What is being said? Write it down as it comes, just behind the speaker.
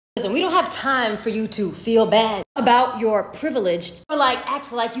Listen, we don't have time for you to feel bad about your privilege or like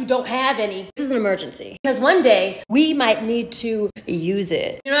act like you don't have any. This is an emergency. Because one day we might need to use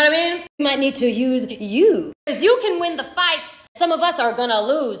it. You know what I mean? We might need to use you. Because you can win the fights some of us are gonna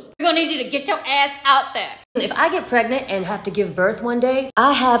lose. We're gonna need you to get your ass out there. If I get pregnant and have to give birth one day,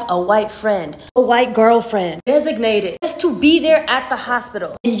 I have a white friend, a white girlfriend, designated just to be there at the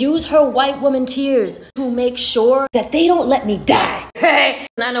hospital and use her white woman tears to make sure that they don't let me die. Hey,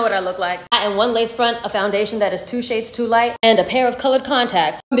 and I know what I look like. I am one lace front, a foundation that is 2 shades too light, and a pair of colored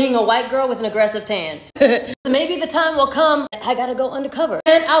contacts. Being a white girl with an aggressive tan. So maybe the time will come, I gotta go undercover.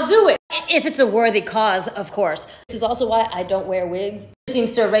 And I'll do it. If it's a worthy cause, of course. This is also why I don't wear wigs. It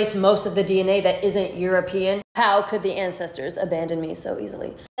seems to erase most of the DNA that isn't European. How could the ancestors abandon me so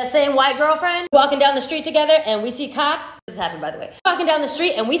easily? That same white girlfriend, walking down the street together and we see cops. This happened, by the way. Walking down the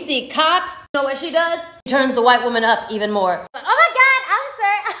street and we see cops. You know what she does? She turns the white woman up even more. Oh my God,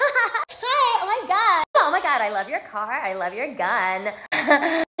 officer. Hi, oh my God. Oh my God, I love your car. I love your gun.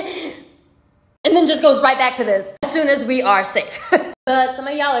 And then just goes right back to this as soon as we are safe. But some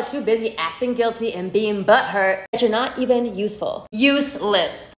of y'all are too busy acting guilty and being butthurt that you're not even useful.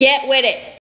 Useless. Get with it.